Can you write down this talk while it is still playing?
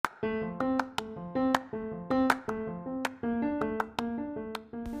Welcome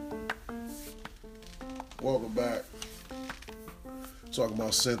back. Talking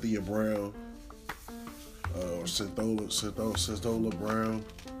about Cynthia Brown, or Cynthia Brown.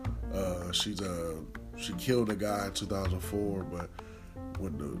 She killed a guy in 2004, but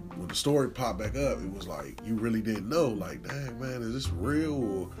when the story popped back up, it was like you really didn't know. Like, dang man, is this real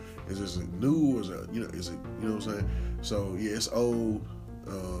or is this new? Or is it what I'm saying? So yeah, it's old,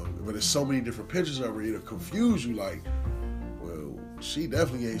 but there's so many different pictures of her. It'll confuse you. Like, well, she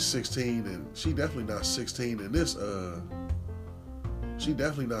definitely ain't 16, and she definitely not 16 in this. She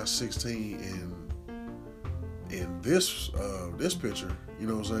definitely not 16 in this picture. You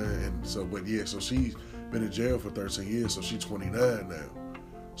know what I'm saying? And so, but yeah, so she's been in jail for 13 years, so she's 29 now.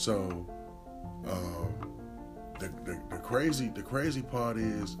 So, the crazy part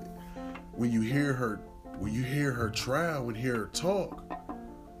is when you hear her trial, when you hear her talk,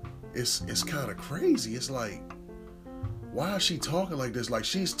 it's kind of crazy. It's like, why is she talking like this? Like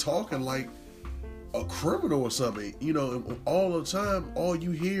she's talking like a criminal or something. You know, and all the time, all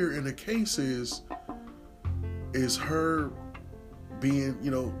you hear in the case is her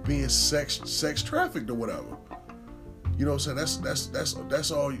being sex trafficked or whatever. You know what I'm saying?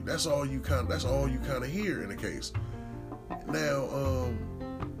 That's all you kind of hear in the case. Now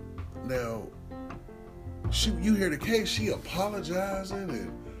you hear the case, she apologizing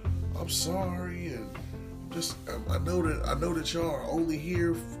and I'm sorry and just I know that y'all are only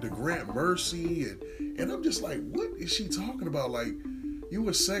here to grant mercy and I'm just like, what is she talking about? Like, you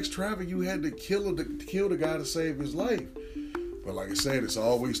were sex trafficked, you had to kill the guy to save his life. But like I said, it's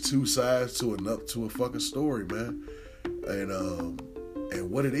always two sides to a fucking story, man. And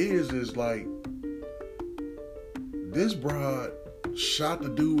what it is like this broad shot the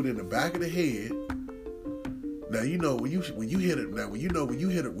dude in the back of the head. Now you know when you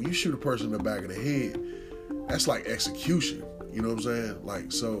shoot a person in the back of the head, that's like execution. You know what I'm saying?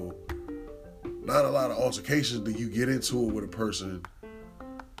 Like, so not a lot of altercations do you get into it with a person.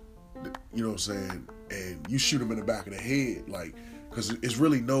 You know what I'm saying? And you shoot them in the back of the head, like, because it's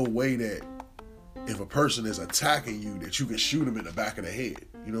really no way that if a person is attacking you that you can shoot them in the back of the head.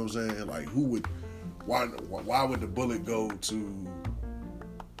 You know what I'm saying? Like, why would the bullet go to,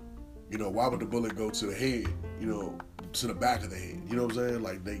 why would the bullet go to the head, to the back of the head? You know what I'm saying?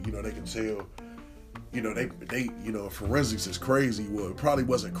 Like, they can tell, forensics is crazy. Well, it probably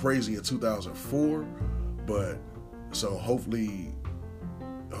wasn't crazy in 2004, but so hopefully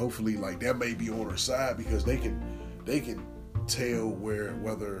like that may be on her side because they can tell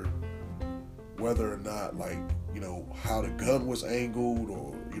whether or not, like, how the gun was angled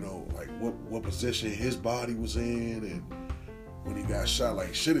or like what position his body was in and when he got shot.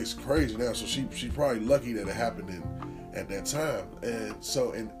 Like, shit is crazy now. So she's probably lucky that it happened at that time. And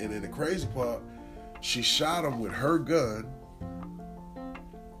so and in the crazy part, she shot him with her gun.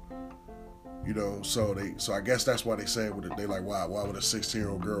 So I guess that's why they say they like, why would a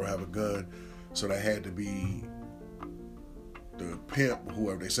 16-year-old girl have a gun? So that had to be the pimp,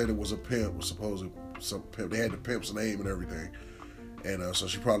 whoever they said it was a pimp, was supposed to some pimp. They had the pimp's name and everything, and so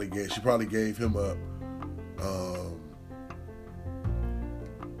she probably gave him up.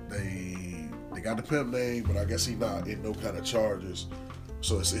 They got the pimp name, but I guess he not in no kind of charges.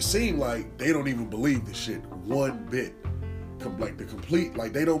 So it seemed like they don't even believe this shit one bit.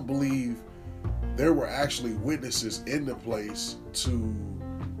 Like they don't believe there were actually witnesses in the place to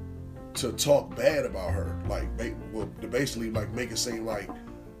talk bad about her, like, to basically like make it seem like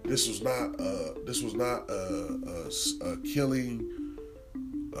this was not a killing.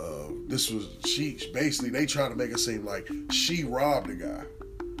 They trying to make it seem like she robbed the guy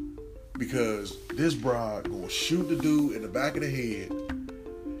because this broad gonna shoot the dude in the back of the head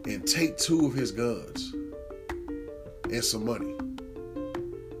and take 2 of his guns and some money.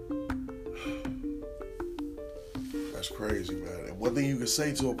 That's crazy, man. And one thing you can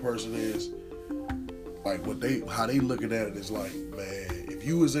say to a person is, like, how they looking at it is like, man, if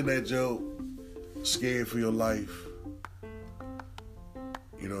you was in that joke, scared for your life,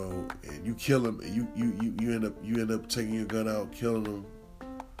 and you kill him, and you end up taking your gun out, killing him,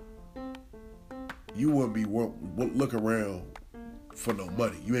 you wouldn't be looking around for no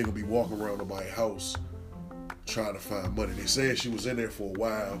money. You ain't gonna be walking around nobody's house trying to find money. They said she was in there for a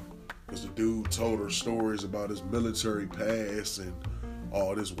while because the dude told her stories about his military past and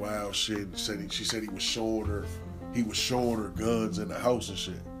all this wild shit. She said he was showing her guns in the house and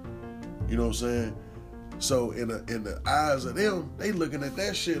shit. You know what I'm saying? So in the eyes of them, they looking at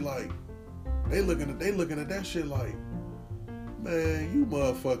that shit like, man, you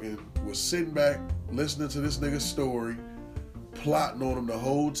motherfucking was sitting back listening to this nigga's story, plotting on him the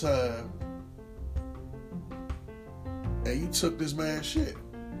whole time, and you took this man's shit.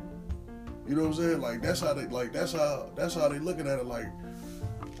 You know what I'm saying? Like that's how they looking at it. Like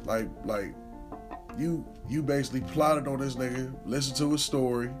you basically plotted on this nigga, listened to his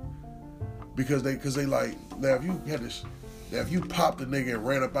story, because they like, now if you popped the nigga and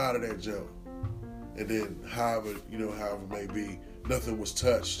ran up out of that jump, and then however it may be, nothing was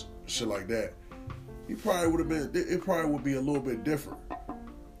touched, shit like that, it probably would be a little bit different.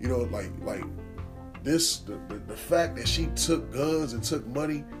 You know, like this, the fact that she took guns and took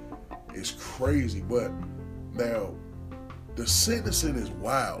money is crazy. But now the sentencing is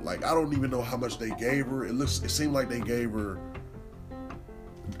wild. Like, I don't even know how much they gave her. It seemed like they gave her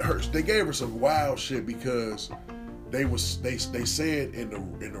some wild shit, because they said in the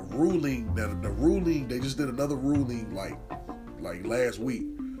ruling, that the ruling, they just did another ruling like last week.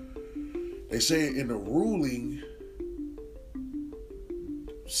 They said in the ruling,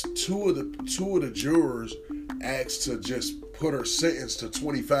 two of the jurors asked to just put her sentence to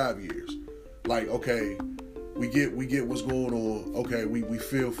 25 years. Like, okay, we get what's going on. Okay, we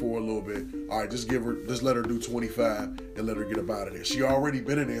feel for a little bit. All right, just let her do 25 and let her get up out of there. She already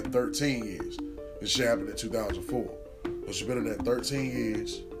been in there 13 years. This shit happened in 2004. So she been in there 13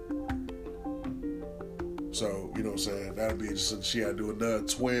 years. So, you know what I'm saying, that'd be just, she had to do another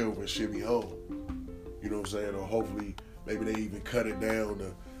 12 and she'll be home. You know what I'm saying? Or hopefully maybe they even cut it down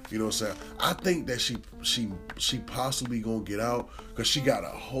to, you know what I'm saying? I think that she possibly gonna get out, because she got a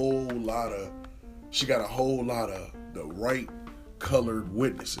whole lot of the right colored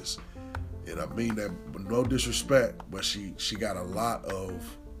witnesses. And I mean that with no disrespect, but she got a lot of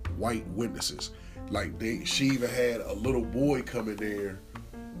white witnesses. Like she even had a little boy come in there,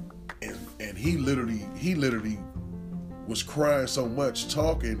 and he literally was crying so much,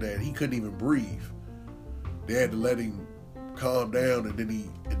 talking, that he couldn't even breathe. They had to let him calm down, and then he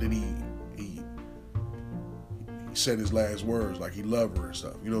said his last words, like he loved her and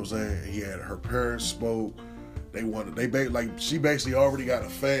stuff. You know what I'm saying? He had her parents spoke. She basically already got a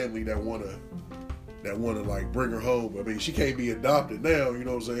family that wanna like bring her home. I mean, she can't be adopted now. You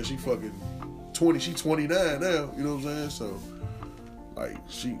know what I'm saying? She fucking 20. She 29 now. You know what I'm saying? So like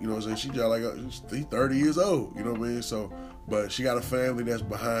she, you know what I'm saying? She just like she's 30 years old. You know what I mean? So, but she got a family that's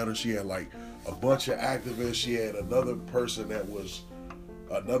behind her. She had like a bunch of activists. She had another person that was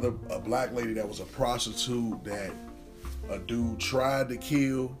a black lady that was a prostitute that a dude tried to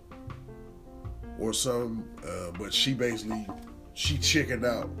kill or something, but she chickened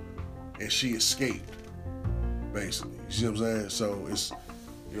out and she escaped, basically. You see what I'm saying? So it's,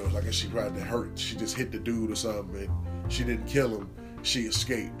 you know, like she tried to hurt. She just hit the dude or something, and she didn't kill him. She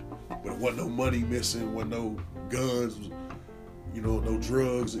escaped, but it wasn't no money missing, wasn't no guns, you know, no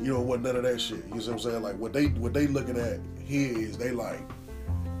drugs, you know, wasn't none of that shit. You know what I'm saying? Like what they looking at here is they like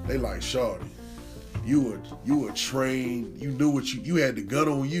shawty, you were trained, you knew what you had the gun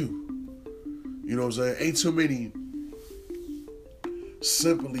on you. You know what I'm saying? Ain't too many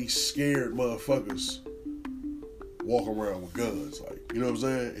simply scared motherfuckers walk around with guns. Like, you know what I'm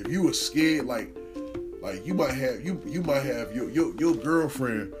saying? If you were scared, like you might have your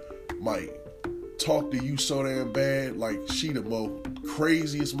girlfriend might talk to you so damn bad, like she the most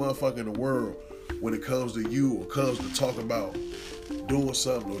craziest motherfucker in the world when it comes to you, or comes to talk about doing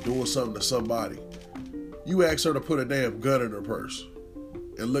something to somebody. You ask her to put a damn gun in her purse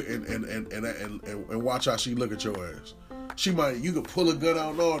and look and watch how she look at your ass. You could pull a gun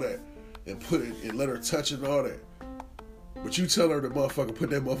out and all that and put it and let her touch it and all that. But you tell her to motherfucker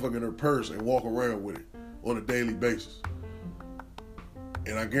put that motherfucker in her purse and walk around with it on a daily basis.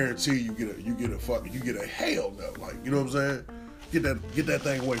 And I guarantee you get a hell no. Like, you know what I'm saying? Get that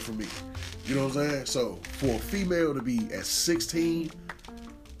thing away from me. You know what I'm saying? So for a female to be at 16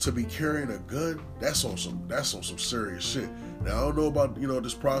 to be carrying a gun, that's on some serious shit. Now I don't know about, you know,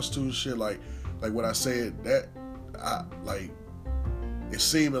 this prostitute shit, like what I said, that I like it's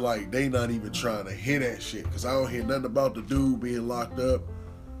seeming like they not even trying to hear that shit, because I don't hear nothing about the dude being locked up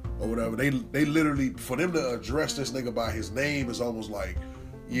or whatever. They literally, for them to address this nigga by his name is almost like,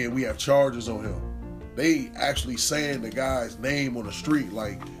 yeah, we have charges on him. They actually saying the guy's name on the street,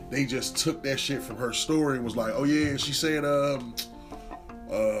 like they just took that shit from her story and was like, oh yeah, she said her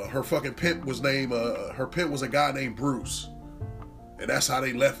fucking pimp was named her pimp was a guy named Bruce, and that's how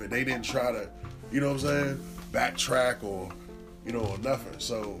they left it. They didn't try to, you know what I'm saying, backtrack or, you know, or nothing.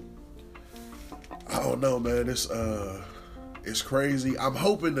 So I don't know, man. It's crazy. I'm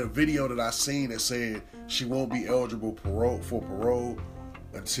hoping the video that I seen that said she won't be eligible for parole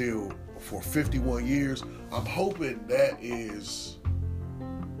until for 51 years. I'm hoping that is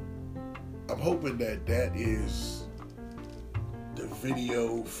the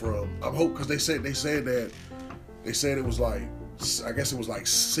video from, I'm hoping, because they said it was like, I guess it was like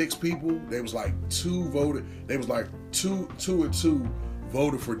 6 people. They was like 2 voted. They was like two and 2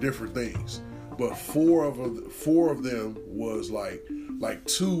 voted for different things, but 4 of them was like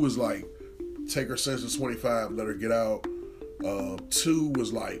 2 was like take her sentence to 25, let her get out. 2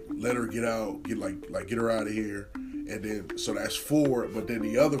 was like let her get out, get her out of here, and then so that's 4. But then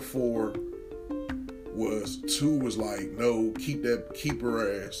the other 4 was 2 was like no, keep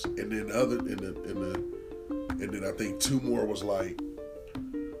her ass, and then the other and then I think 2 more was like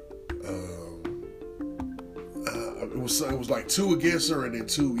it was like 2 against her, and then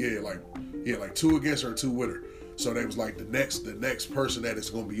 2 like 2 against her and 2 with her. So they was like the next person that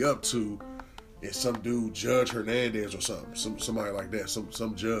it's gonna be up to is some dude, Judge Hernandez or something, somebody like that,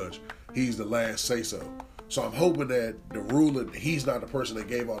 some judge. He's the last say so. So I'm hoping that the ruling, he's not the person that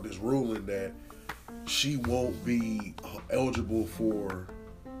gave out this ruling that she won't be eligible for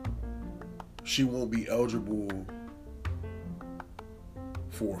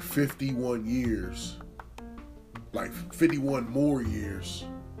 51 years, like 51 more years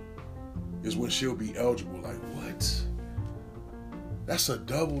is when she'll be eligible. Like, what? That's a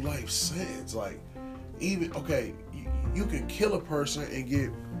double life sentence. Like, even, okay, you can kill a person and get,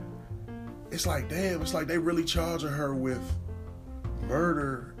 it's like, damn, it's like they really charging her with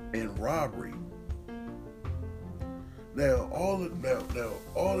murder and robbery. Now all of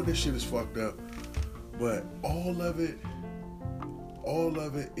this shit is fucked up, but all of it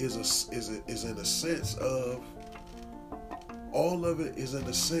is in the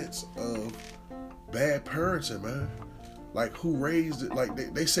sense of bad parenting, man. Like, who raised it? Like,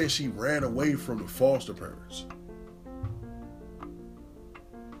 they say she ran away from the foster parents.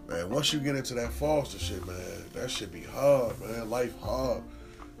 Man, once you get into that foster shit, man, that shit be hard, man. Life hard.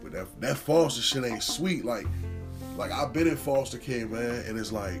 But that foster shit ain't sweet. Like I've been in foster care, man, and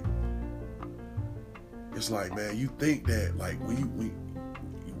it's like, man, you think that, like, when you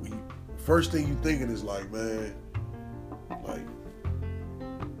first thing you thinking is like, man, like,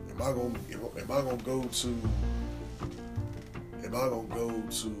 am I gonna go to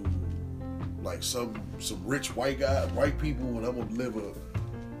like some rich white people, and I'm gonna live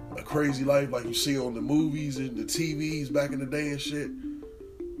a crazy life like you see on the movies and the TVs back in the day and shit?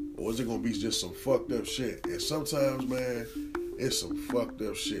 Or is it gonna be just some fucked up shit? And sometimes, man, it's some fucked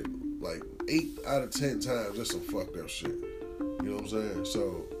up shit. Like 8 out of 10 times, it's some fucked up shit. You know what I'm saying?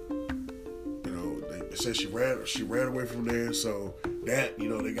 So, you know, they said she ran away from there. So that, you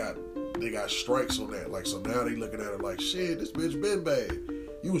know, they got strikes on that. Like, so now they looking at her like, shit, this bitch been bad.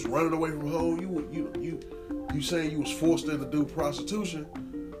 You was running away from home. You saying you was forced into do prostitution,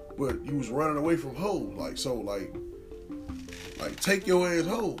 but you was running away from home. Like, so, like take your ass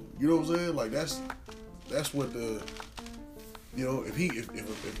home. You know what I'm saying? Like, that's what the, you know, if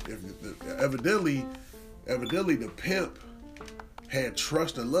evidently the pimp had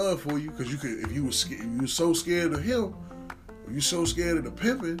trust and love for you, because if you were so scared of him, if you so scared of the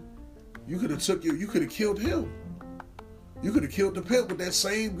pimping, you could have killed him. You could have killed the pimp with that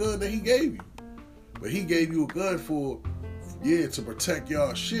same gun that he gave you. But he gave you a gun to protect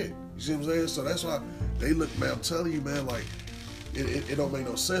y'all shit. You see what I'm saying? So that's why they look, man, I'm telling you, man, like, it don't make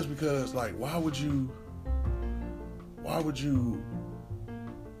no sense, because, like, why would you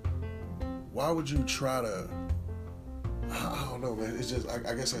try to, I don't know, man. It's just,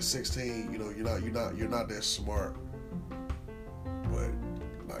 I guess at 16, you know, you're not that smart. But,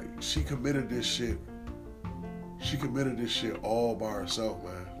 like, she committed this shit all by herself,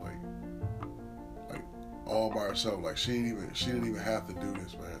 man. Like all by herself. Like, she didn't even have to do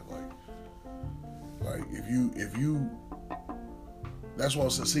this, man. Like if you that's what I'm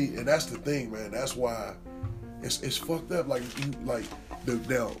saying. See, and that's the thing, man. That's why it's fucked up. Like, now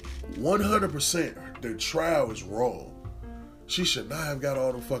 100% the trial is wrong. She should not have got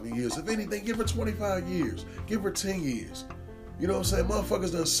all the fucking years. If anything, give her 25 years. Give her 10 years. You know what I'm saying?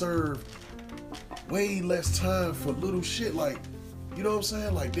 Motherfuckers done serve way less time for little shit. Like, you know what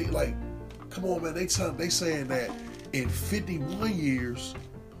I'm saying? Like, come on, man. They saying that in 51 years,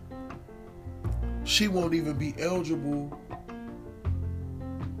 she won't even be eligible.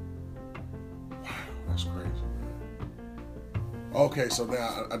 Wow, that's crazy, man. Okay, so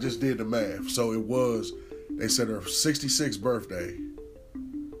now I just did the math. So they said her 66th birthday.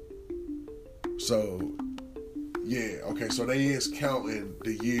 So, yeah, okay, so they is counting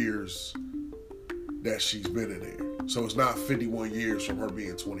the years that she's been in there. So it's not 51 years from her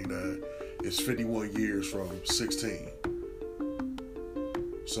being 29. It's 51 years from 16.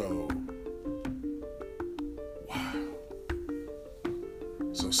 So, wow.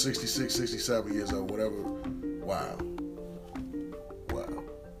 So 66, 67 years old, whatever. Wow.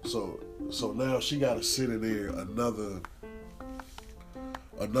 So now she got to sit in there another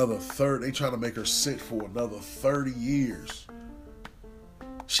third. They trying to make her sit for another 30 years.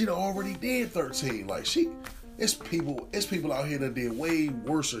 She done already did 13. Like it's people out here that did way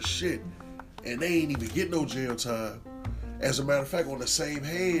worse shit, and they ain't even get no jail time. As a matter of fact, on the same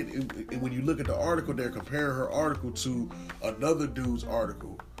hand, and when you look at the article, they're comparing her article to another dude's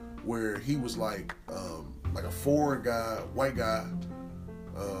article, where he was like a foreign guy, white guy,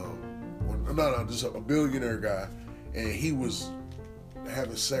 just a billionaire guy, and he was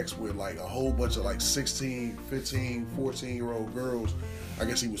having sex with like a whole bunch of like 16, 15, 14-year-old girls. I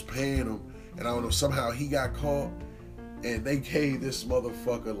guess he was paying them, and I don't know, somehow he got caught, and they gave this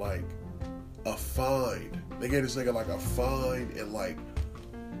motherfucker like a fine. They gave this nigga like a fine and like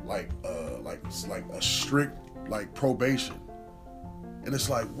a strict like probation. And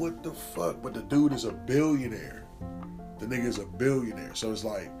it's like, what the fuck? But the dude is a billionaire. The nigga is a billionaire. So it's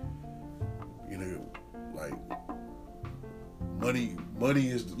like, you know, like money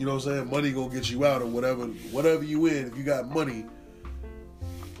is, you know what I'm saying? Money gonna get you out or whatever you in. If you got money,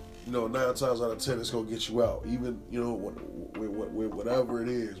 you know, 9 times out of 10 it's gonna get you out. Even, you know, whatever it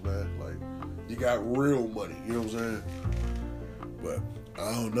is, man. Like, you got real money, you know what I'm saying? But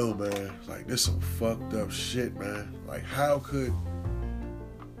I don't know, man. Like, this some fucked up shit, man. Like, how could,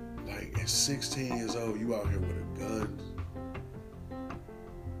 like, at 16 years old, you out here with a gun?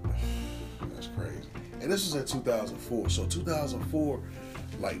 That's crazy. And this was in 2004. So 2004,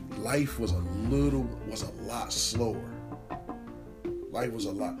 like, life was a lot slower. Life was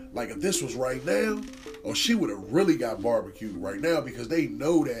a lot. Like, if this was right now, she would have really got barbecued right now, because they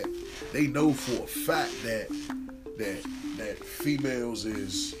know for a fact that females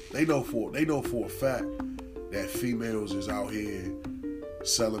is, they know for a fact that females is out here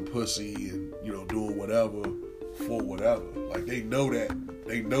selling pussy and, you know, doing whatever for whatever. Like, they know that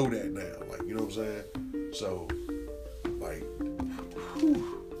now. Like, you know what I'm saying? So, like,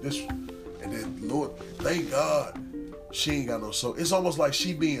 this, and then, Lord, thank God she ain't got no, so it's almost like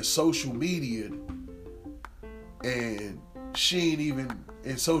she being social media, and she ain't even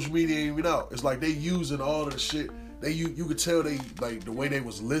in social media, ain't even out. It's like they using all of the shit. You could tell they, like, the way they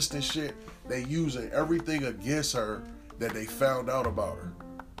was listing shit, they using everything against her that they found out about her.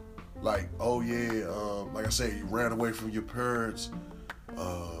 Like, oh yeah, like I said, you ran away from your parents.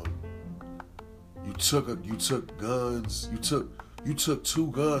 You took guns. You took 2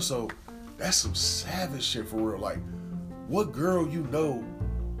 guns. So that's some savage shit for real. Like, what girl you know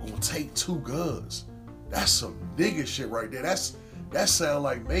gonna take 2 guns? That's some nigga shit right there. That sound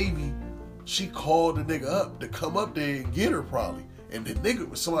like maybe she called the nigga up to come up there and get her probably. And the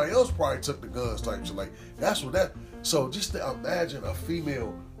nigga, somebody else probably took the guns type shit. Like, that's what that, so just to imagine a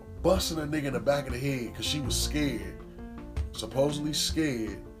female busting a nigga in the back of the head because she was scared, supposedly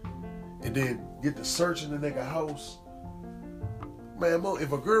scared, and then get to searching the nigga house. Man,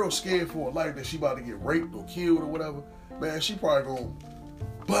 if a girl's scared for her life that she about to get raped or killed or whatever, man, she probably gonna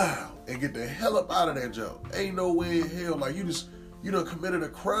bow and get the hell up out of that jump. Ain't no way in hell. Like, you done committed a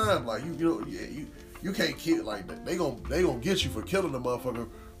crime. Like, you can't kill. Like, they gonna get you for killing the motherfucker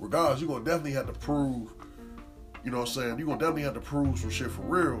regardless. You gonna definitely have to prove, you know what I'm saying? You gonna definitely have to prove some shit for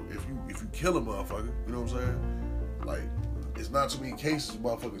real if you kill a motherfucker. You know what I'm saying? Like, it's not too many cases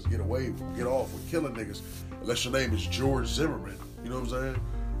motherfuckers get off with killing niggas unless your name is George Zimmerman. You know what I'm saying?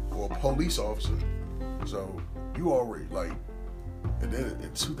 Or a police officer. So you already, like, and then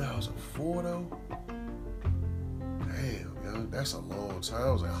in 2004 though, damn, yo, that's a long time.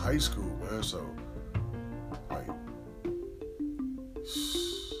 I was in high school, man. So, like,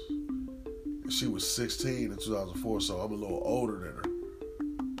 she was 16 in 2004, so I'm a little older than her.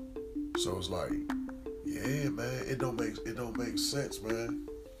 So it's like, yeah, man, it don't make sense, man.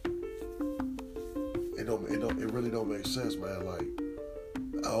 It really don't make sense, man. Like,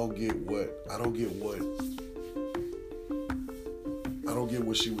 I don't get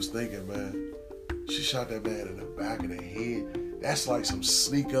what she was thinking, man. She shot that man in the back of the head. That's like some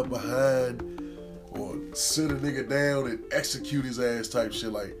sneak up behind or sit a nigga down and execute his ass type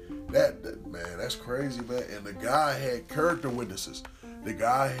shit. Like, that man, that's crazy, man. And the guy had character witnesses. The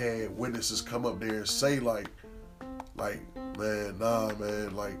guy had witnesses come up there and say, like, man, nah,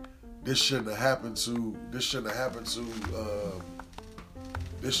 man, like, this shouldn't have happened to this shouldn't have happened to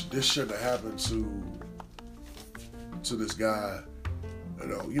this guy.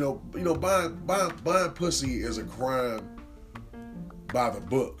 You know, buying pussy is a crime by the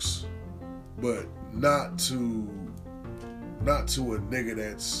books, but not to a nigga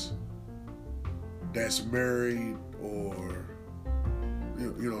that's married, or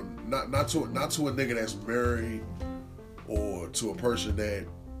you know, not to a nigga that's married, or to a person that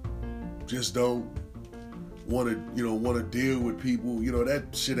just don't want to deal with people. That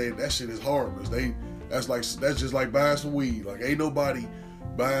shit is harmless. That's just like buying some weed. Like, ain't nobody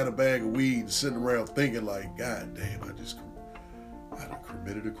buying a bag of weed and sitting around thinking like, God damn, I done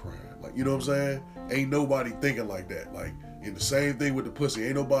committed a crime. Like, you know what I'm saying? Ain't nobody thinking like that. Like, and the same thing with the pussy.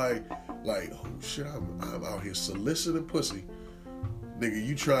 Ain't nobody like, oh shit, I'm out here soliciting pussy. Nigga,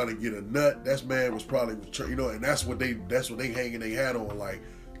 you trying to get a nut? That man was probably, and that's what they hanging their hat on. Like,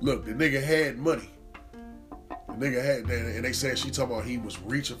 look, the nigga had money. The nigga had, and they said she talking about he was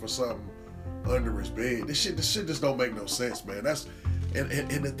reaching for something under his bed. This shit just don't make no sense, man.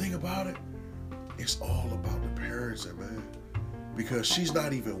 And the thing about it, it's all about the parenting, man. Because she's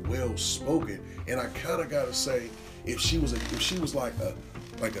not even well spoken. And I kind of gotta say, if she was like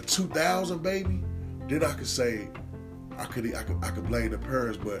a 2000 baby, then I could say I could blame the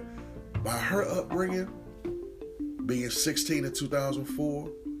parents. But by her upbringing, being 16 in 2004,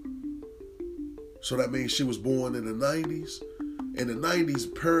 so that means she was born in the 90s. In the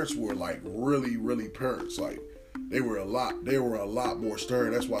 90s, parents were like really, really parents. Like, they were a lot more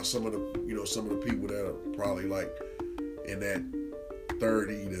stern. That's why some of the people that are probably like in that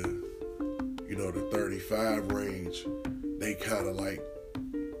 30 to the 35 range, they kind of like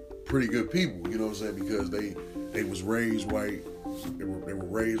pretty good people, you know what I'm saying? Because they was raised right, they were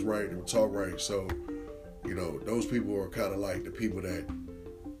raised right, they were taught right. So, those people are kind of like the people that,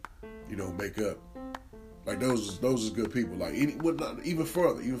 make up. Like, those is good people. Like, even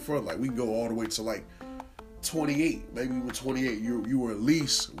further. Like, we can go all the way to like 28, maybe even 28. You were at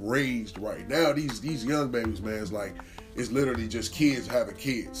least raised right. Now these young babies, man, it's literally just kids having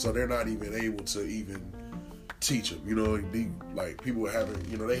kids, so they're not even able to even teach them. Like, people are having,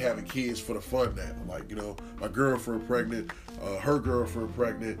 they having kids for the fun now. Like, my girlfriend pregnant, her girlfriend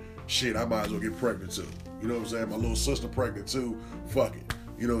pregnant. Shit, I might as well get pregnant too. You know what I'm saying? My little sister pregnant too. Fuck it.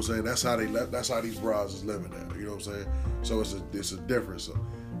 You know what I'm saying? That's how these brides is living now. You know what I'm saying? So it's a difference. So,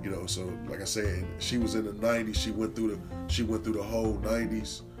 so like I said, she was in the 90s. She went through the whole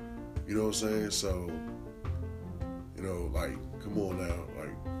 90s. You know what I'm saying? So, like, come on now,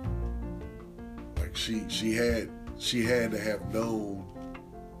 like she had to have known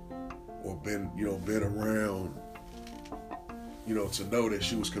or been around, to know that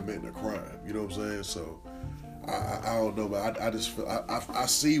she was committing a crime. You know what I'm saying? So, I don't know, but I just feel I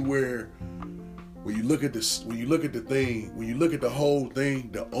see where when you look at this, when you look at the whole thing,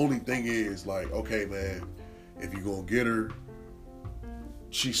 the only thing is like, okay, man, if you're gonna get her,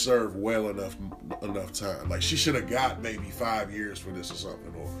 she served well enough time. Like, she should have got maybe 5 years for this or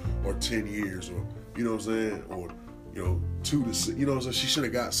something, or 10 years, or you know what I'm saying, or 2 to 6, you know what I'm saying. She should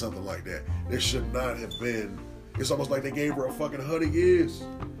have got something like that. There should not have been. It's almost like they gave her a fucking 100 years.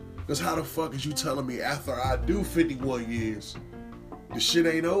 Because how the fuck is you telling me after I do 51 years, the shit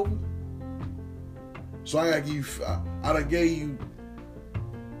ain't over? So I done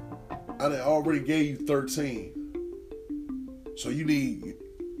already gave you 13. So you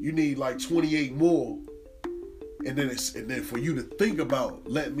need like 28 more. And then for you to think about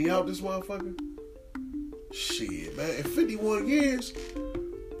letting me out this motherfucker? Shit, man. In 51 years,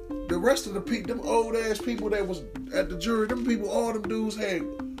 the rest of the people, them old ass people that was at the jury, them people, all them dudes had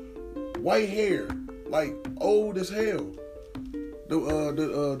white hair, like old as hell.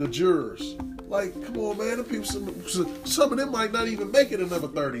 The jurors, like, come on, man. The people, some of them might not even make it another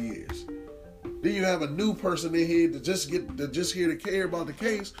 30 years. Then you have a new person in here to just here to care about the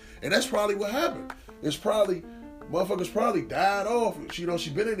case, and that's probably what happened. It's probably motherfuckers probably died off. She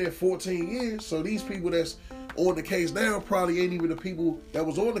been in there 14 years, so these people that's on the case now probably ain't even the people that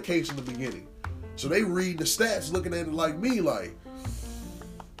was on the case in the beginning. So they read the stats, looking at it like me, like,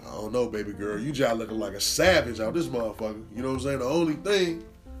 I don't know, baby girl, you just looking like a savage out this motherfucker. You know what I'm saying? The only thing,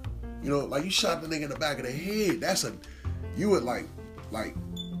 like, you shot the nigga in the back of the head. You would like,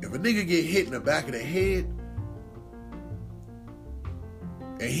 if a nigga get hit in the back of the head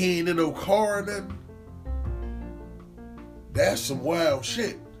and he ain't in no car or nothing, that's some wild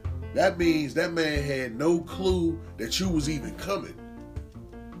shit. That means that man had no clue that you was even coming.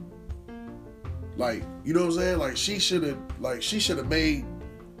 Like, you know what I'm saying? Like, she should have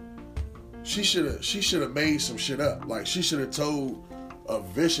made some shit up. Like, she should have told a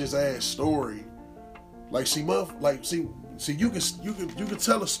vicious ass story. Like, see, you can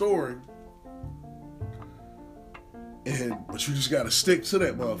tell a story, but you just gotta stick to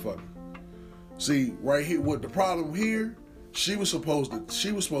that motherfucker. See, right here, what the problem here, she was supposed to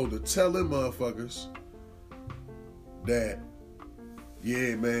tell them motherfuckers that,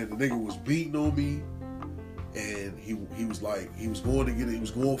 yeah, man, the nigga was beating on me, and he was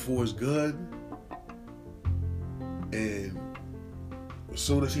going for his gun, and As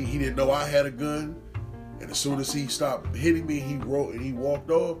soon as he didn't know I had a gun, and as soon as he stopped hitting me, he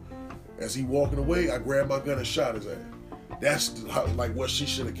walked off. As he walking away, I grabbed my gun and shot his ass. That's like what she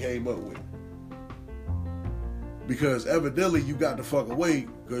should have came up with. Because evidently you got the fuck away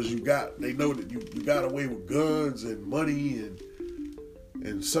because they know that you got away with guns and money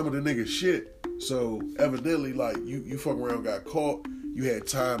and some of the nigga shit. So evidently, like you fuck around, got caught. You had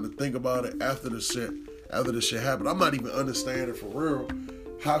time to think about it after the shit happened. I'm not even understanding for real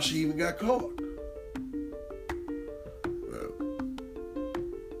how she even got caught. Well,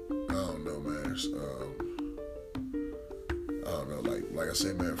 I don't know, man. I don't know. Like I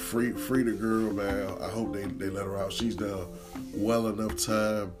said, man, free the girl, man. I hope they let her out. She's done well enough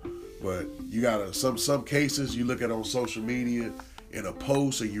time. But you gotta some cases you look at on social media in a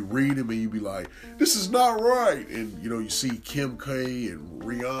post and you read them and you be like, this is not right. And you see Kim K and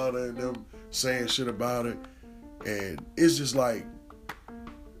Rihanna and them saying shit about it. And it's just like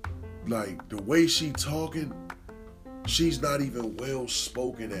the way she talking, she's not even well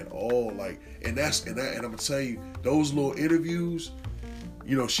spoken at all. Like, and I'm gonna tell you, those little interviews,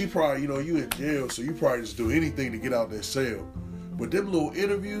 she probably, you in jail, so you probably just do anything to get out that cell. But them little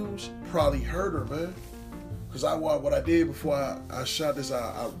interviews probably hurt her, man. Cause what I did before I shot this,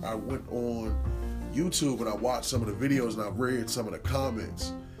 I went on YouTube and I watched some of the videos and I read some of the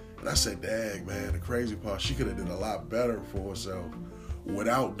comments. And I said, dang, man, the crazy part, she could have done a lot better for herself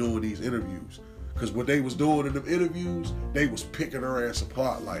without doing these interviews. Because what they was doing in them interviews, they was picking her ass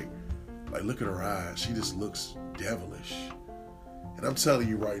apart. Like look at her eyes. She just looks devilish. And I'm telling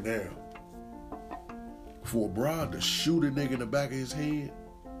you right now, for a broad to shoot a nigga in the back of his head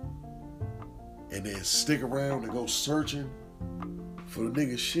and then stick around and go searching for the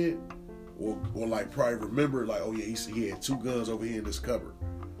nigga's shit, or like probably remember like, oh yeah, he had 2 guns over here in this cupboard.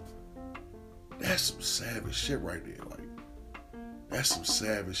 That's some savage shit right there. Like, that's some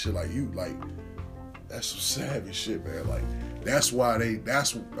savage shit. That's some savage shit, man. Like, that's what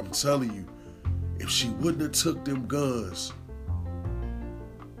I'm telling you. If she wouldn't have took them guns,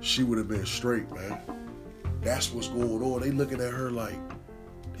 she would have been straight, man. That's what's going on. They looking at her like,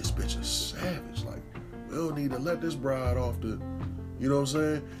 this bitch is savage. Like, we don't need to let this bride off the, you know what I'm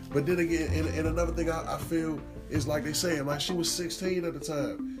saying? But then again, and another thing I feel is like they saying, like she was 16 at the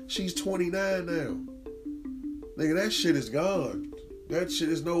time. She's 29 now. Nigga, that shit is gone. That shit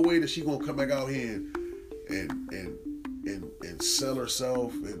is no way that she gonna come back out here and sell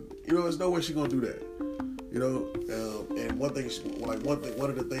herself. And there's no way she gonna do that. And one of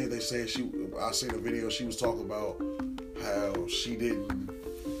the things they said, I seen a video, she was talking about how she didn't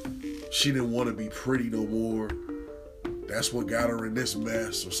want to be pretty no more. That's what got her in this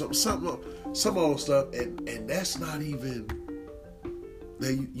mess, or some old stuff, and that's not even. Now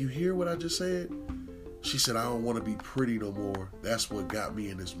you hear what I just said? She said, I don't want to be pretty no more. That's what got me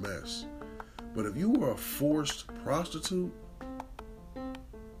in this mess. But if you were a forced prostitute,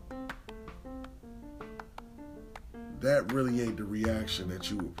 that really ain't the reaction that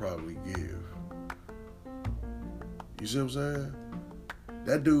you would probably give. You see what I'm saying?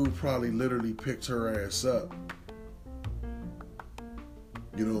 That dude probably literally picked her ass up.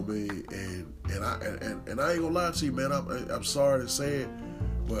 You know what I mean? And I ain't gonna lie to you, man. I'm sorry to say it,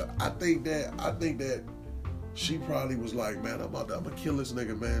 but I think that she probably was like, man, I'm gonna kill this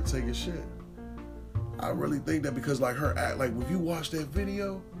nigga, man. Take his shit. I really think that, because like her act, like when you watch that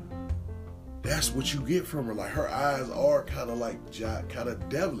video, that's what you get from her. Like her eyes are kind of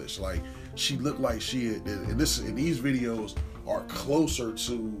devilish. Like she looked like she had, and these videos are closer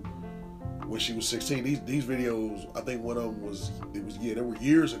to when she was 16. These videos, I think one of them they were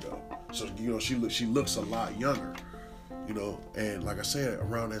years ago. So she looks a lot younger. And like I said,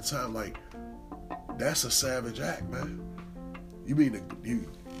 around that time, like that's a savage act, man. You mean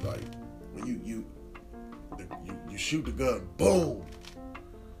when you shoot the gun, boom.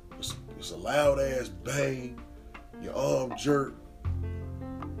 It's a loud ass bang. Your arm jerk.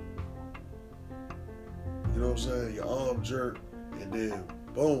 You know what I'm saying? Your arm jerk, and then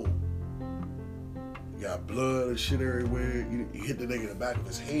boom. You got blood and shit everywhere. You hit the nigga in the back of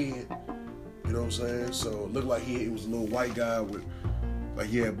his head. You know what I'm saying? So it looked like he was a little white guy with, like,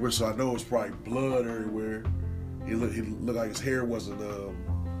 he had bristle. I know it's probably blood everywhere. He looked like his hair wasn't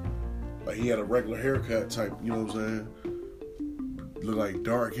like he had a regular haircut type. You know what I'm saying? Look like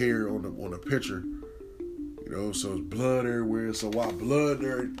dark hair on the picture, so it's blood everywhere. So while blood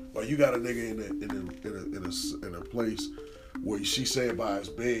there, like you got a nigga in a place where she said by his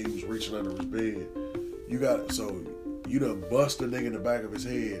bed, he was reaching under his bed. You done bust a nigga in the back of his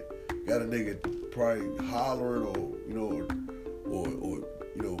head. Got a nigga probably hollering or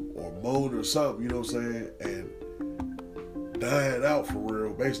moaning or something. You know what I'm saying? And dying out for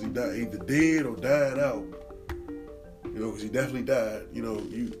real. Basically, either dead or dying out. You know, because he definitely died. You know,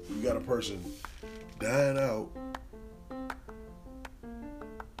 you got a person dying out,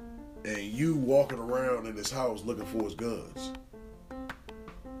 and you walking around in his house looking for his guns.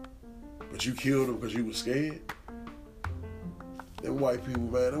 But you killed him because you was scared? Them white people,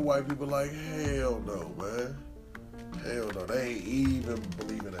 man, them white people like, hell no, man. Hell no. They ain't even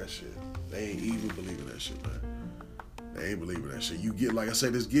believing that shit. They ain't even believing that shit, man. They ain't believing that shit. You get, like I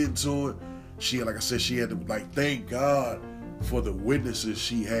said, just getting to it. She, like I said, she had to, like, thank God for the witnesses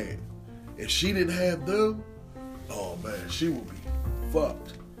she had. If she didn't have them, oh, man, she would be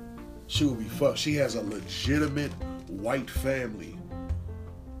fucked. She would be fucked. She has a legitimate white family.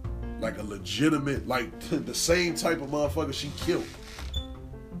 Like a legitimate, like the same type of motherfucker she killed.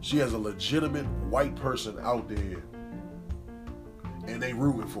 She has a legitimate white person out there, and they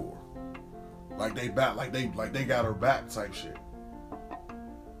rooting for her. Like they got her back type shit.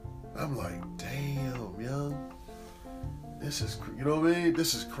 I'm like, damn, young. This is, you know what I mean?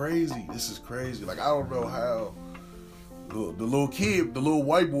 This is crazy. This is crazy. Like I don't know how the little kid, the little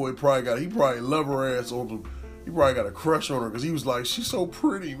white boy he probably love her ass on them. He probably got a crush on her because he was like, she's so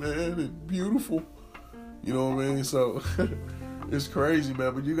pretty, man, and beautiful. You know what I mean? So it's crazy,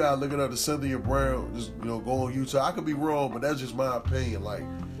 man. But you gotta look at her to Cynthia Brown. Just, you know, go on YouTube. I could be wrong, but that's just my opinion. Like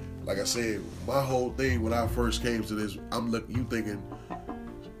I said, my whole thing when I first came to this, you thinking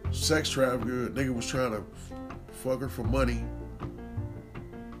sex trafficker, nigga was trying to fuck her for money.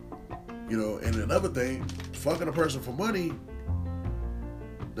 You know, and another thing, fucking a person for money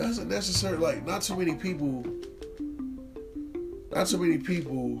doesn't necessarily, like, not too many people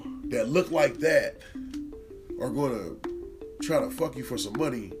that look like that are gonna try to fuck you for some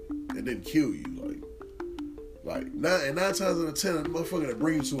money and then kill you. Like nine times out of 10, the motherfucker that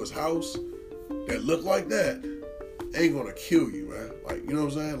bring you to his house that look like that ain't gonna kill you, man. Like, you know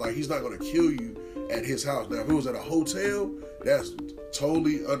what I'm saying? Like, he's not gonna kill you at his house. Now, if it was at a hotel, that's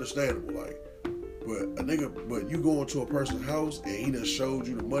totally understandable. Like, but you go into a person's house and he done showed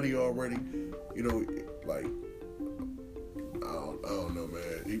you the money already, you know, like, I don't know,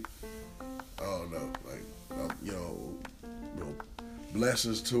 man. I don't know, like, you know,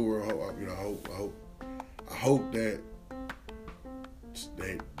 blessings to her. I hope that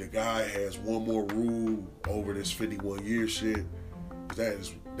the guy has one more rule over this 51 year shit.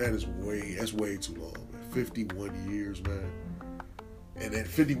 That's way too long, man. 51 years, man. And at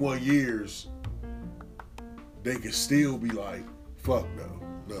 51 years, they can still be like, fuck no,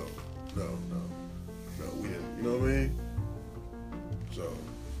 we didn't, you know what I mean? So,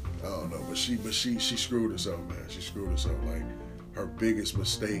 I don't know, but she screwed herself, man. She screwed herself. Like, her biggest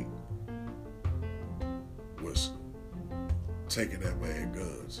mistake was taking that man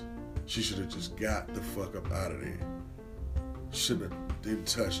guns. She should have just got the fuck up out of there. Didn't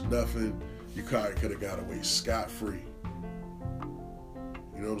touch nothing. You probably could have got away scot-free.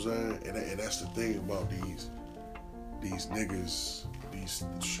 You know what I'm saying? And that's the thing about these niggas, these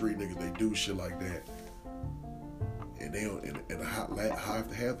street niggas, they do shit like that. And they don't, and half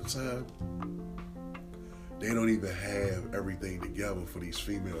the time, they don't even have everything together for these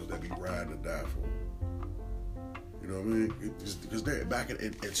females that be riding and die for them. You know what I mean? Because they're back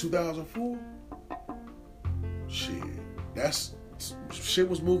in 2004, shit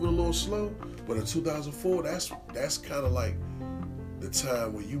was moving a little slow, but in 2004, that's kind of like the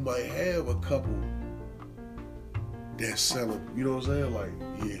time when you might have a couple that's selling, you know what I'm saying? Like,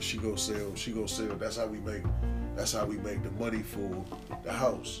 yeah, she go sell. That's how we make the money for the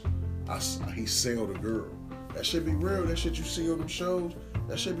house. He sell the girl. That should be real. That shit you see on them shows,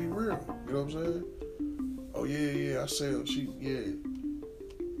 that should be real. You know what I'm saying? Oh yeah, I sell.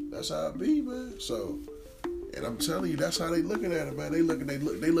 That's how it be, man. So, and I'm telling you, that's how they looking at it, man. They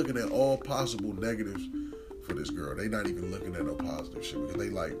looking at all possible negatives for this girl. They not even looking at no positive shit because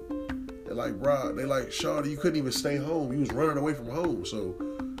they're like, bro, they like, Shawty, you couldn't even stay home. You was running away from home. So,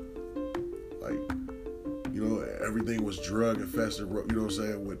 like, you know, everything was drug infested, you know what I'm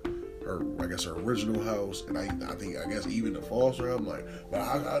saying, with her, I guess, her original house. And I guess even the foster, I'm like, but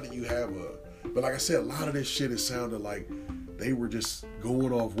how do you have but like I said, a lot of this shit, it sounded like they were just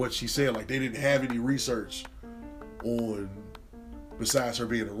going off what she said. Like, they didn't have any research on, besides her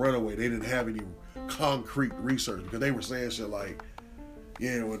being a runaway, they didn't have any concrete research because they were saying shit like,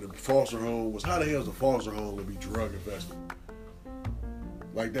 yeah, when the foster home was, how the hell is a foster home gonna be drug infested?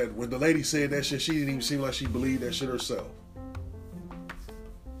 Like that, when the lady said that shit, she didn't even seem like she believed that shit herself.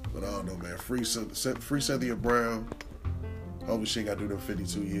 But I don't know, man. Free Cynthia Brown. Hopefully she ain't got to do them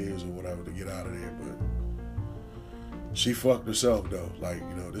 52 years or whatever to get out of there. But she fucked herself though. Like,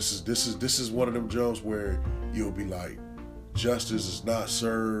 you know, this is one of them jumps where you'll be like, justice is not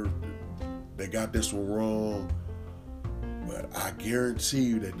served. They got this one wrong. But I guarantee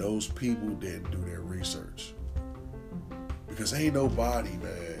you that those people didn't do their research. Because ain't nobody,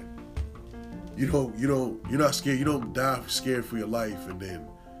 man. You're not scared. You don't die scared for your life, and then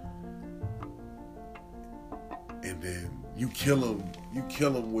you kill them. You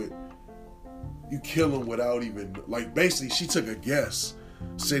kill them without even, like, basically she took a guess.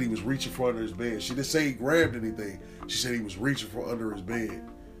 Said he was reaching for under his bed. She didn't say he grabbed anything. She said he was reaching for under his bed.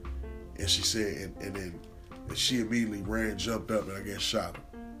 And she said, and she immediately ran, jumped up, and I guess shot him.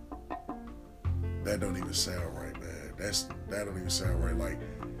 That don't even sound right, man. That don't even sound right. Like,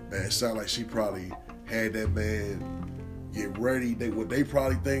 man, it sounds like she probably had that man get ready. What they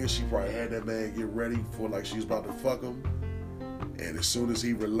probably think is she probably had that man get ready for, like, she was about to fuck him. And as soon as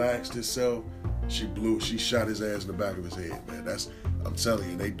he relaxed himself, she shot his ass in the back of his head, man. I'm telling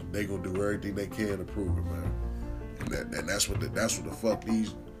you, they gonna do everything they can to prove it, man. And that's what the fuck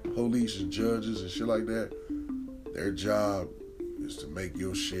these police and judges and shit like that. Their job is to make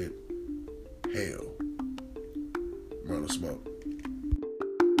your shit hell. Run the smoke.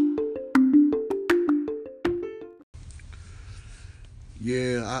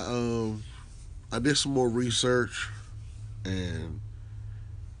 Yeah, I did some more research and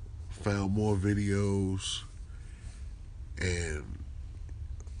found more videos, and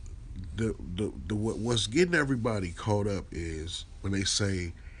what's getting everybody caught up is when they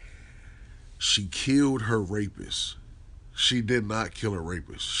say she killed her rapist. She did not kill her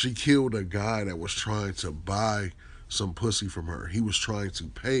rapist. She killed a guy that was trying to buy some pussy from her. He was trying to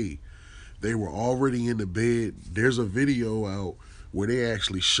pay. They were already in the bed. There's a video out where they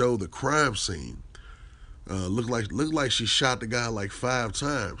actually show the crime scene. Looked like she shot the guy like 5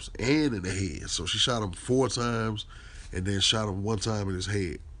 times and in the head. So she shot him 4 times and then shot him 1 time in his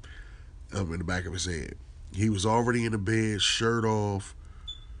head, in the back of his head. He was already in the bed, shirt off.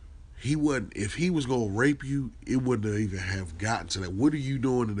 If he was gonna rape you, it wouldn't even have gotten to that. What are you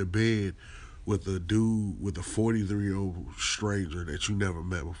doing in the bed with a dude, with a 43-year-old stranger that you never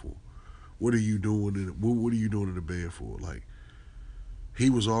met before? What are you doing what are you doing in the bed for? Like, he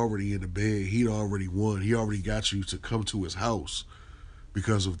was already in the bed. He'd already won. He already got you to come to his house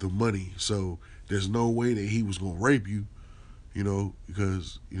because of the money. So there's no way that he was gonna rape you,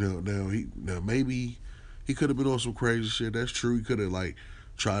 because now maybe he could have been on some crazy shit. That's true. He could have, like,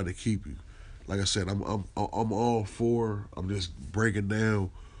 tried to keep you. Like I said, I'm all for. I'm just breaking down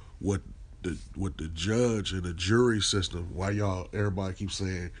what the judge and the jury system. Why everybody keeps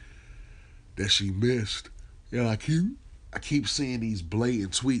saying that she missed. I keep seeing these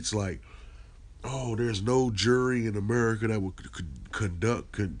blatant tweets like, "Oh, there's no jury in America that would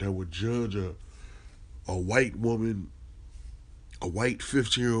that would judge a white woman, a white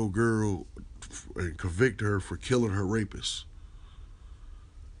 15-year-old girl, and convict her for killing her rapist."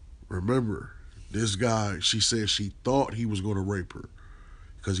 Remember, this guy, she said she thought he was going to rape her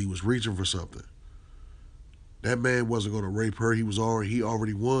because he was reaching for something. That man wasn't going to rape her. He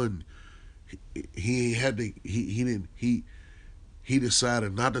already won. He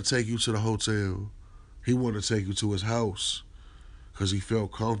decided not to take you to the hotel. He wanted to take you to his house because he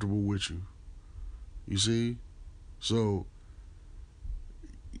felt comfortable with you. You see? So,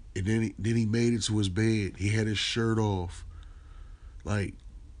 and then he made it to his bed. He had his shirt off. Like,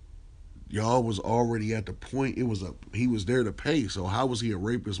 y'all was already at the point. He was there to pay. So how was he a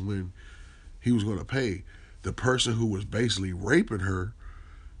rapist when he was going to pay? The person who was basically raping her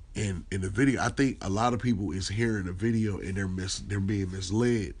in the video, I think a lot of people is hearing the video and they're being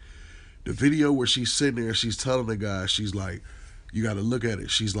misled. The video where she's sitting there, she's telling the guy, she's like, you got to look at it.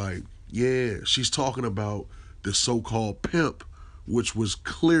 She's like, yeah, she's talking about the so-called pimp, which was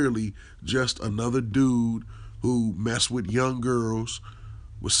clearly just another dude who messed with young girls,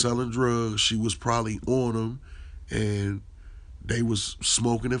 was selling drugs. She was probably on them, and they was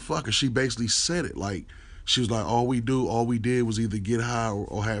smoking and fucking. She basically said it. Like, she was like, all we did was either get high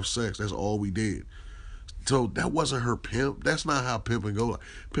or have sex. That's all we did. So that wasn't her pimp. That's not how pimping go.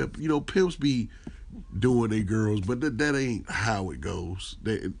 Pimps be doing their girls, but that ain't how it goes.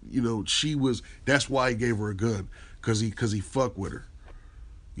 That's why he gave her a gun, cause he fucked with her.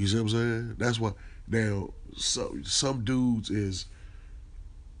 You see what I'm saying? That's why. Now, some dudes is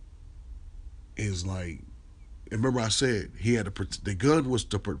like, and remember I said he had the gun was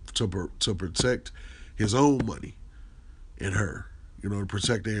to protect his own money and her, to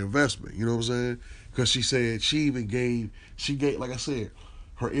protect their investment. You know what I'm saying? Because she said she gave, like I said,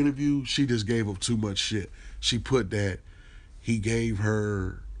 her interview, she just gave up too much shit. She put that he told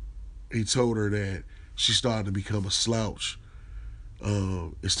her that she started to become a slouch.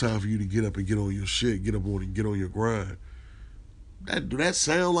 It's time for you to get up and get on your shit, get on your grind. do that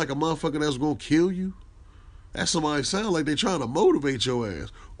sound like a motherfucker that's gonna kill you? That somebody sound like they trying to motivate your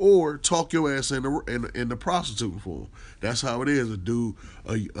ass or talk your ass into prostituting for them. That's how it is. A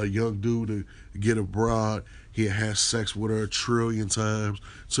young dude to get a broad, he has sex with her 1,000,000,000 times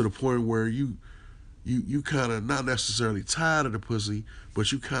to the point where you kind of not necessarily tired of the pussy, but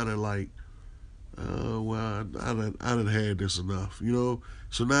you kind of like, well, I done had this enough, you know.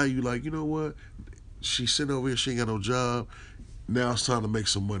 So now you like, you know what? She's sitting over here, she ain't got no job. Now it's time to make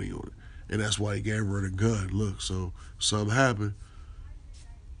some money on it. And that's why he gave her the gun. Look, so something happened,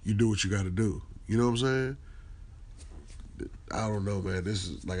 you do what you got to do. You know what I'm saying? I don't know, man. This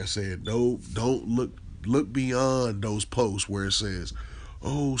is like I said. Don't look beyond those posts where it says,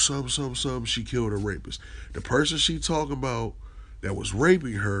 "Oh, some, she killed a rapist." The person she talking about that was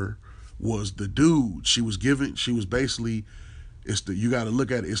raping her was the dude. She was basically. You got to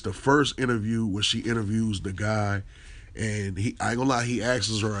look at it. It's the first interview where she interviews the guy. And I ain't gonna lie, he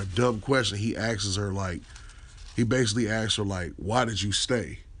asks her a dumb question. He basically asks her like, why did you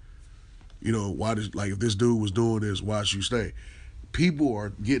stay? You know, if this dude was doing this, why did you stay? People are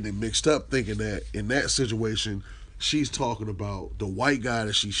getting it mixed up thinking that in that situation, she's talking about the white guy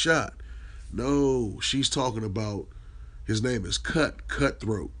that she shot. No, she's talking about, his name is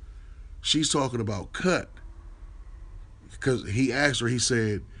Cutthroat. She's talking about Cut. Because he asked her, he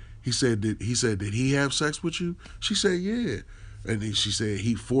said, did he have sex with you? She said, yeah. And then she said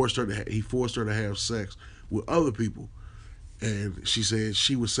he forced her to have sex with other people. And she said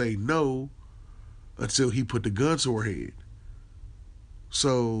she would say no until he put the gun to her head.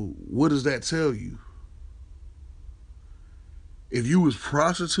 So what does that tell you? If you was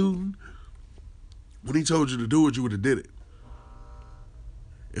prostituting, when he told you to do it, you would have did it.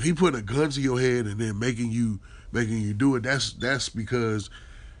 If he put a gun to your head and then making you do it, that's because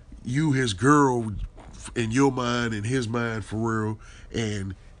you his girl in your mind, in his mind for real,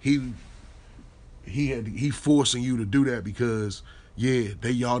 and he forcing you to do that because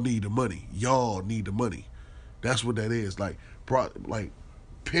y'all need the money. Y'all need the money. That's what that is. Like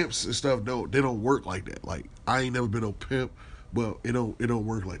pimps and stuff they don't work like that. Like I ain't never been a pimp, but it don't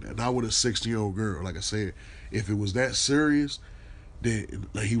work like that. Not with a 16-year-old girl. Like I said, if it was that serious, then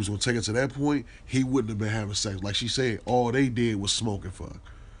like he was gonna take it to that point, he wouldn't have been having sex. Like she said, all they did was smoke and fuck.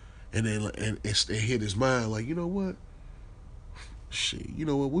 And then it hit his mind like, you know what? Shit, you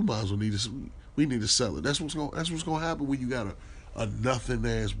know what? We might as well we need to sell it. That's what's gonna happen when you got a nothing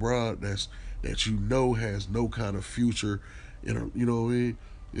ass broad that you know has no kind of future. You know what I mean?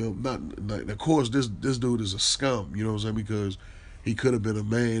 You know, not of course this dude is a scum. You know what I'm saying? Because he could have been a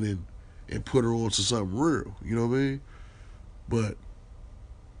man and put her on to something real. You know what I mean? But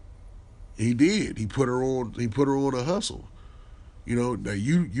he did. He put her on a hustle. You know, now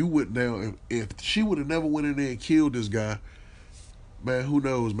you would now if she would have never went in there and killed this guy, man, who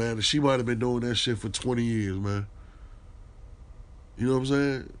knows, man? She might have been doing that shit for 20 years, man. You know what I'm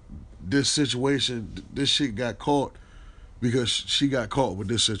saying? This situation, this shit got caught because she got caught with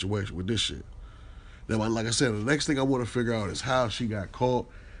this situation, with this shit. Now, like I said, the next thing I want to figure out is how she got caught.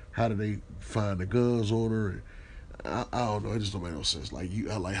 How did they find the guns on her? And I don't know. It just don't make no sense. Like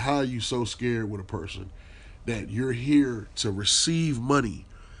how are you so scared with a person that you're here to receive money?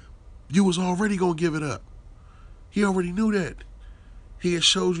 You was already gonna give it up. He already knew that. He had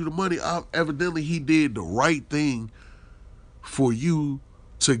showed you the money. Evidently, he did the right thing for you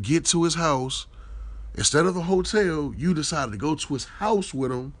to get to his house. Instead of the hotel, you decided to go to his house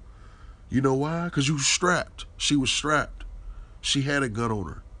with him. You know why? Because you strapped. She was strapped. She had a gun on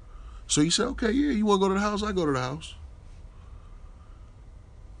her. So you said, okay, yeah, you want to go to the house? I go to the house.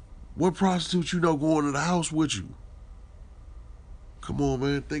 What prostitute you know going to the house with you? Come on,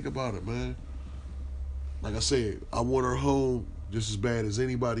 man. Think about it, man. Like I said, I want her home just as bad as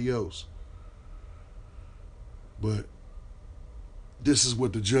anybody else. But this is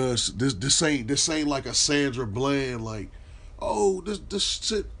what the judge. This ain't like a Sandra Bland. Like, oh, this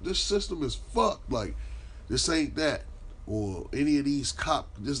system is fucked. Like, this ain't that. Or any of these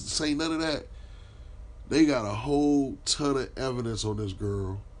this ain't none of that. They got a whole ton of evidence on this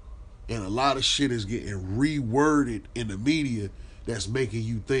girl, and a lot of shit is getting reworded in the media that's making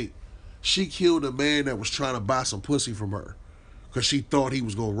you think she killed a man that was trying to buy some pussy from her because she thought he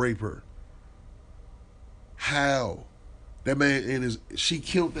was gonna rape her. How? That man she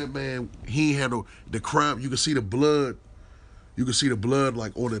killed that man. He handled the crime. You can see the blood. You can see the blood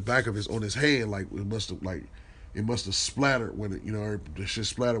like on the back of on his hand. Like it must have splattered when the shit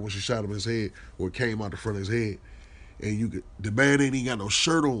splattered when she shot him in his head, or it came out the front of his head. And the man ain't even got no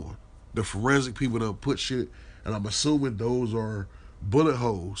shirt on. The forensic people done put shit, and I'm assuming those are bullet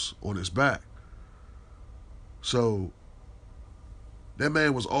holes on his back. So That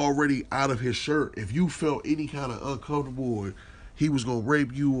man was already out of his shirt. If you felt any kind of uncomfortable or he was gonna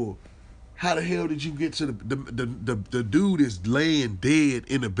rape you, or how the hell did you get to the dude is laying dead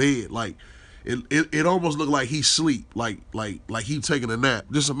in the bed, like it almost looked like he sleep, like he taking a nap.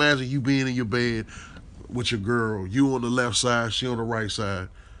 Just imagine you being in your bed with your girl, you on the left side, she on the right side.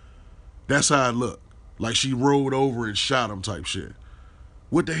 That's how it looked. Like she rolled over and shot him type shit.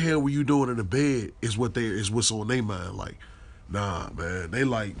 What the hell were you doing in the bed is what's on their mind. Like, nah, man. They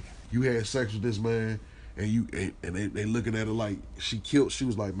like, you had sex with this man and they looking at her like she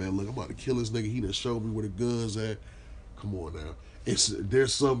was like, man, look, I'm about to kill this nigga. He done showed me where the gun's at. Come on now.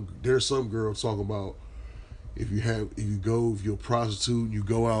 There's some girl talking about if you're a prostitute, you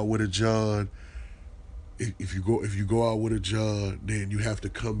go out with a John. If you go out with a John, then you have to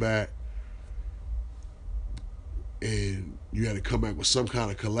come back. And you had to come back with some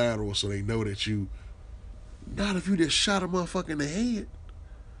kind of collateral so they know that you. Not if you just shot a motherfucker in the head.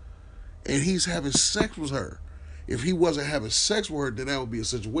 And he's having sex with her. If he wasn't having sex with her, then that would be a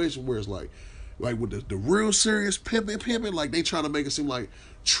situation where it's like with the real serious pimping, like they trying to make it seem like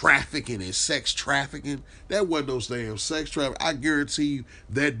trafficking and sex trafficking. That wasn't no damn sex trafficking. I guarantee you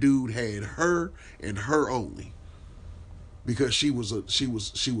that dude had her and her only. Because she was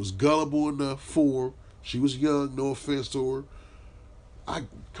gullible enough for him. She was young, no offense to her.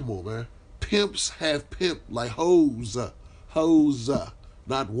 Come on, man. Pimps have pimp like hoes.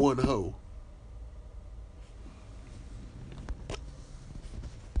 Not one hoe.